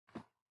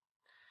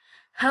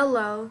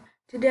Hello,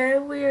 today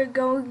we are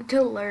going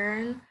to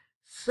learn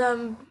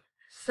some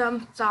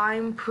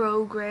Thyme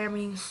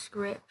programming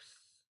scripts.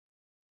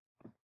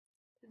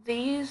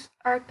 These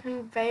are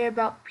conveyor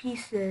belt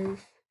pieces.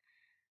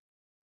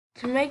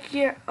 To make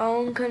your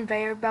own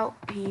conveyor belt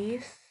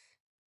piece,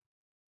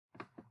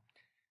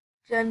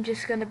 I'm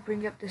just going to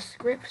bring up the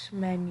scripts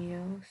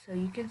menu so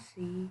you can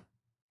see.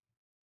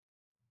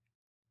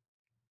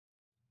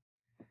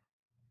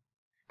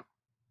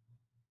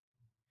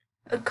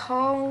 A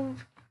calm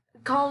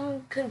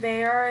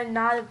conveyor, and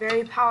not a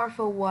very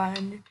powerful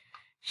one,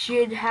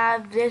 should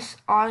have this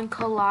on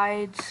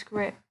collide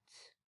script.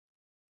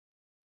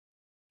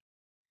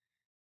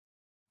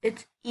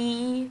 It's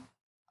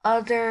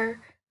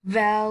other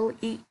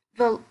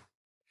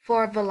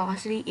for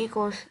velocity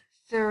equals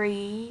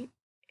 3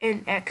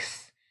 in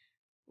x,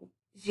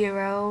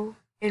 0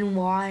 in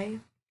y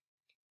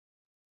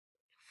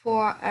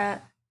for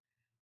a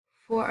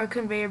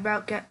conveyor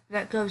belt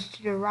that goes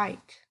to the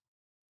right.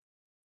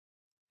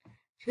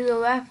 To the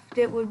left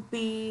it would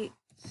be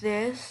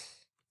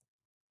this,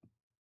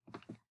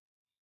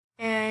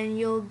 and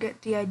you'll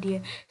get the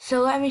idea. So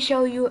let me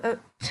show you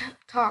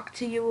talk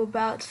to you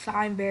about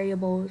sign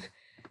variables.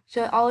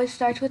 So it always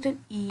starts with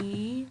an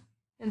E,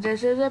 and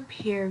this is a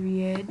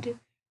period,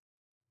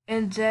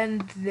 and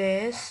then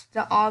this,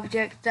 the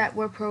object that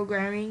we're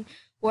programming,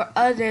 or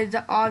other,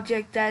 the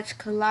object that's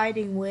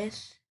colliding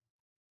with,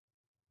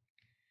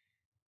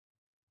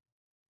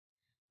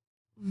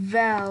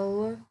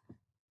 vel,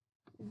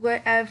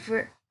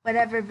 whatever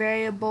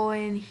variable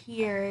in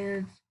here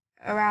is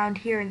around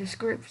here in the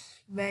scripts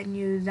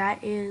menu,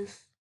 that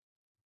is.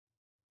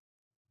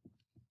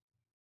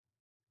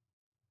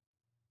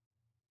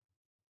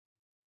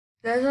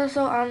 There's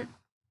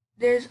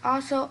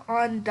also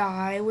on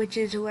die, which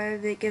is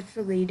when it gets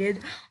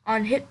deleted,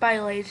 on hit by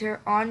laser,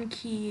 on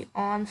key,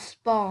 on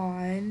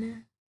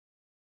spawn.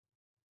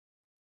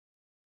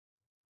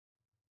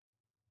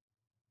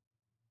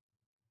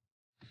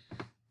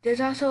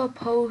 There's also a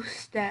post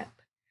step.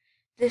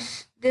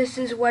 This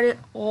is what it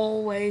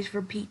always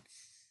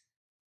repeats.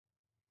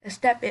 A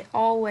step it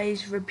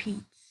always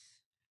repeats.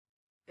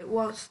 It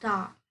won't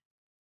stop.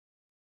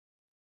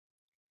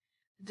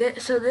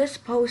 So this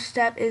post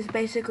step is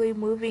basically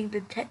moving the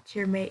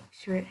texture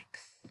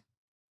matrix.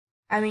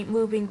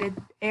 Moving the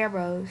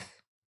arrows.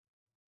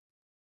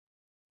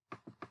 I'm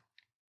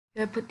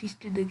gonna put these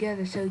two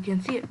together so you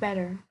can see it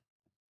better.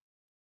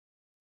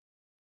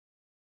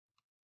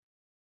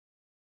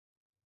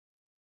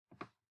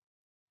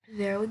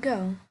 There we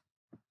go.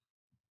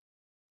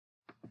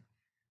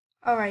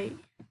 Alright.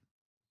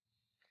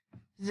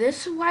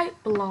 This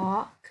white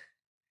block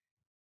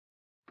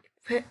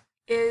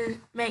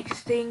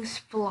makes things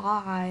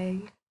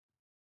fly.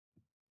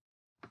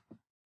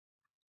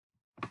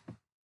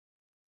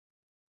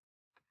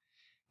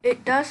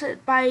 It does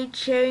it by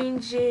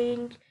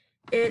changing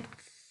its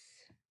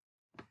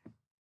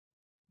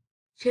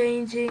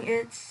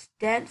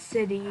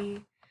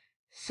density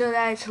so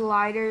that it's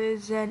lighter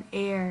than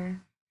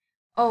air.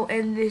 Oh,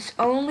 and this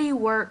only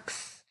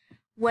works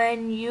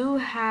when you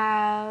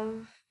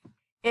have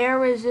air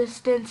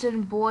resistance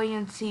and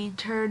buoyancy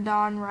turned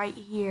on right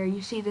here.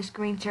 You see this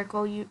green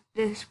circle?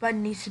 This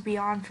button needs to be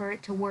on for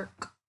it to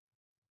work.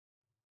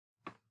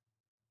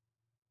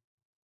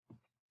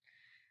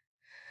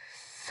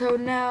 So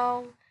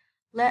now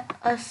let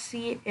us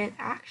see it in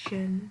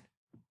action.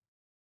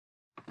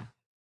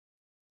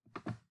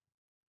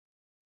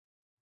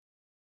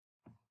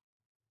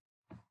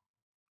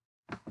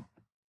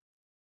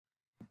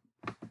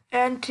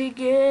 And to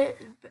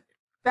get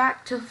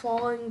back to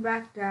falling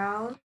back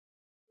down,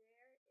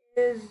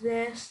 there is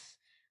this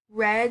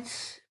red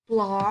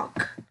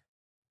block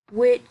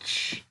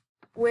which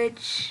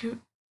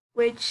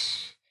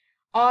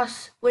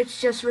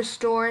just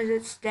restores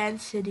its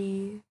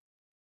density.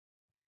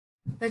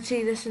 Let's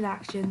see this in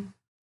action.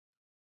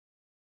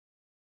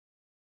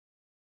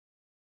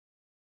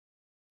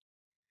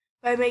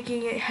 By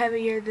making it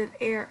heavier than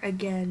air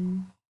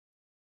again.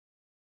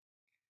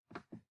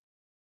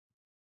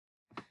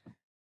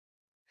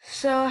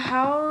 So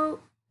how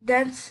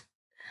dense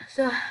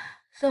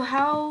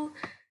how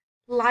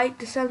light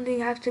does something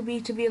have to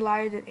be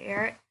lighter than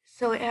air?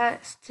 So it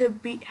has to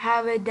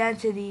have a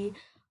density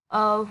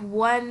of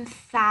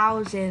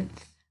 1,000th.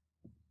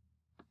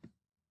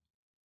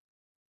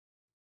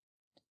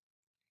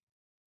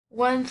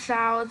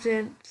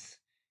 1,000th.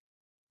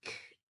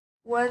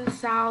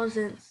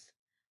 1,000th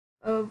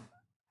of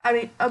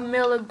a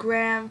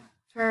milligram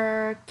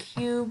per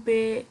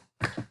cubic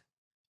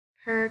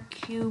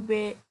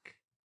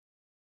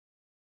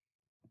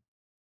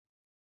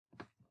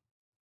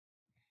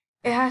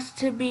it has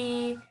to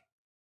be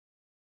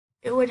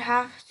it would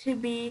have to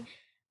be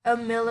a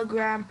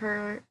milligram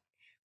per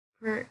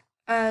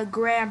a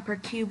gram per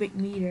cubic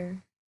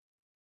meter.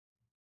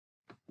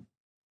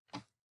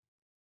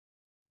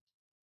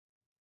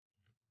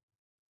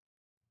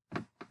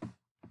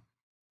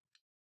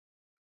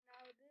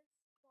 Now this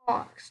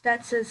box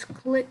that says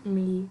click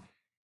me,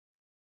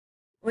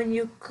 when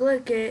you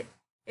click it,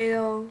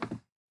 it'll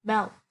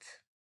melt.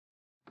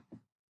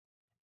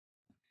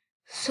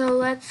 So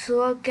let's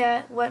look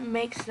at what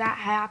makes that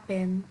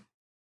happen.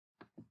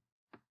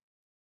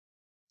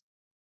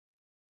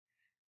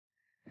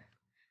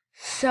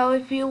 So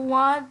if you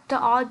want the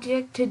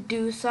object to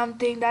do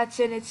something that's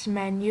in its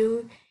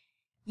menu,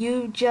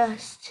 you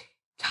just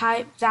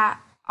type that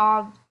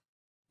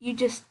you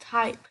just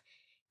type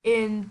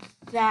in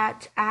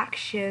that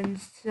action.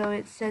 So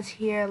it says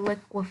here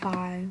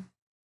liquefy.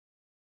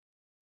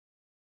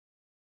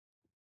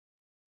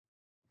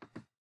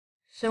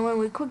 So when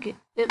we click it,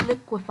 it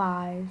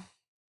liquefies.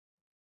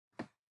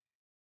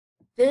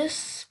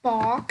 This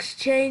box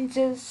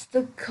changes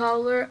the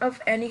color of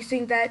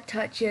anything that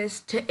touches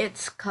to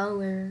its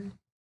color.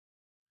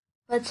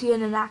 Let's see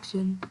it in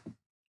action.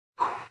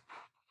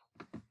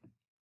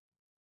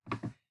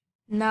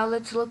 Now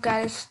let's look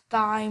at its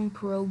THYME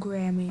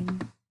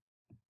programming.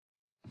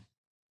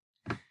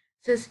 It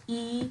says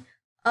E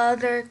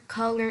other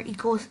color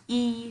equals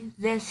E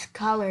this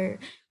color.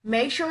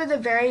 Make sure the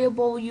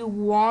variable you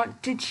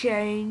want to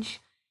change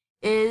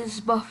is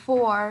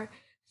before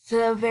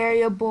the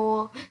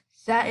variable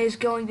that is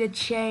going to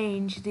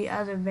change the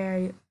other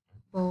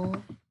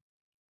variable.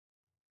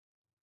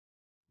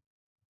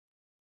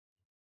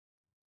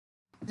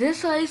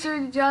 This laser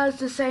does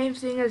the same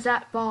thing as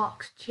that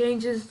box,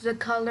 changes the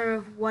color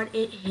of what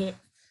it hits.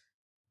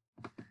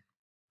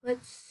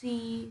 Let's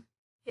see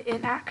it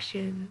in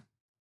action.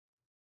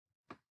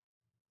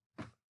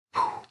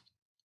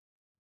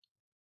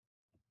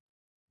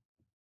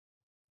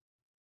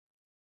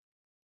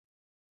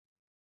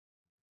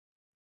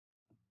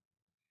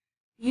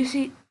 You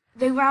see,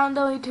 the ground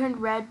only turned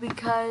red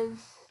because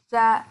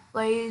that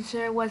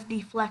laser was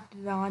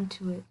deflected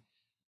onto it.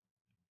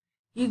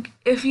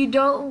 If you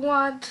don't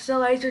want the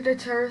laser to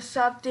turn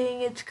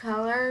something its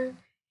color,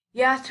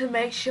 you have to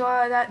make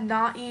sure that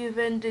not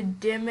even the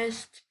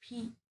dimmest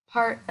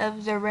part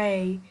of the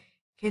ray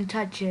can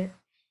touch it.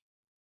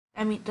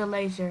 I mean the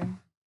laser.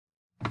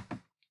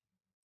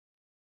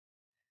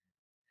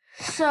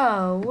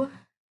 So,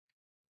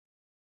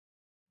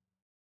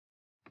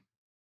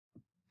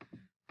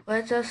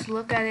 let's just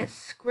look at its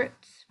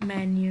scripts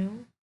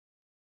menu.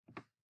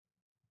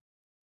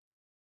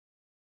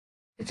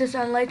 It says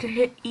on laser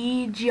hit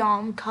E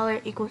geom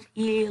color equals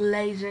E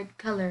laser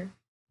color.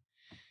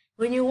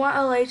 When you want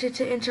a laser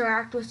to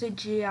interact with the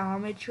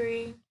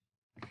geometry,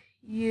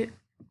 you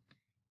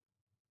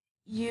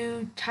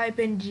type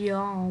in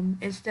geom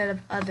instead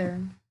of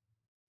other.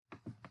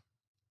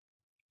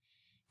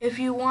 If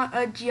you want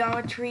a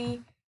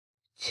geometry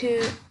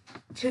to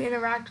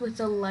interact with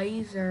the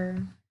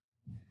laser,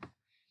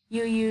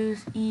 you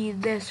use E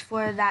this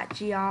for that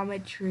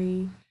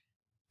geometry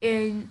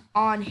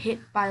on hit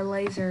by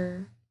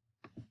laser.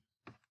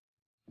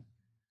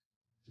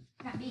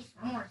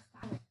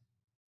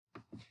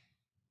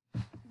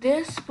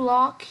 This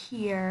block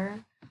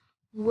here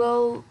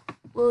will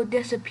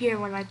disappear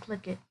when I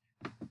click it.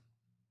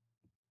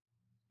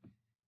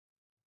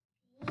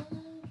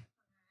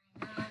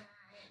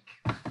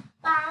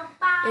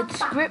 Its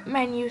script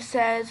menu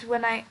says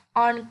when I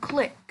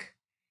on-click,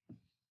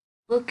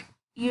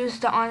 use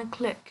the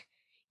on-click.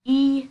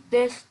 E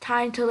this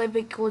time to live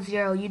equals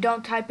 0. You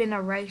don't type in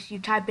erase, you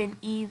type in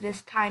E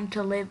this time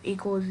to live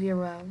equals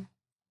 0.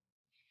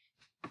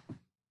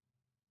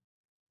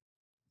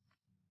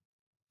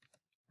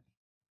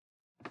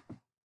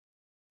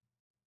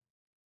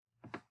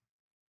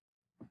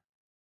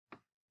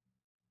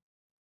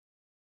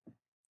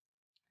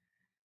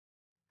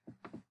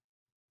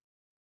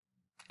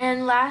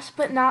 And last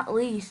but not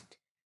least,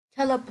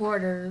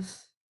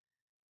 teleporters.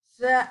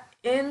 The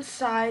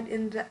inside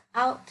and the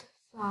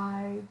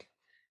outside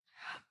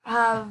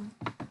have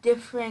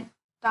different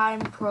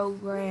THYME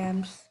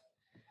programs.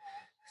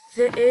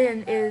 The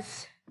in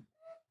is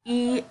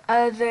E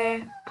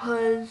other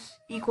pus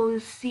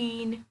equals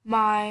scene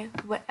my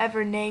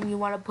whatever name you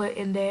want to put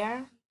in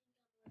there.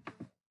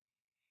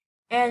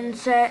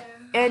 And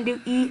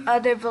do E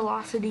other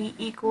velocity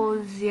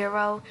equals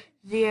 0,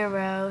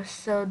 0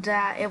 so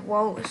that it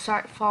won't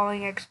start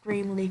falling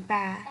extremely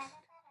fast.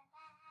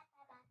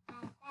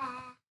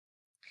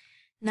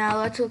 Now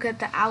let's look at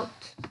the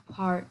out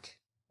part.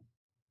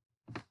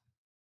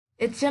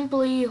 It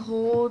simply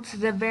holds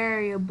the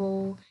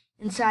variable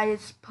inside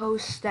its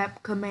post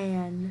step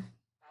command.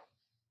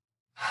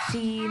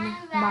 Scene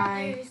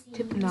my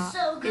tip knot.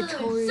 It's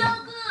holding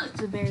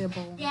the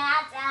variable.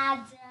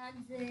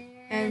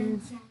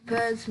 And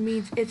pos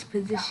means its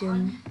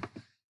position.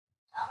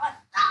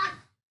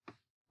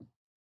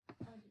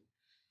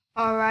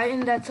 Alright,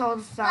 and that's all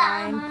the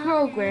THYME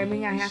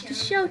programming I have to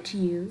show to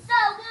you.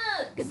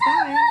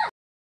 Goodbye.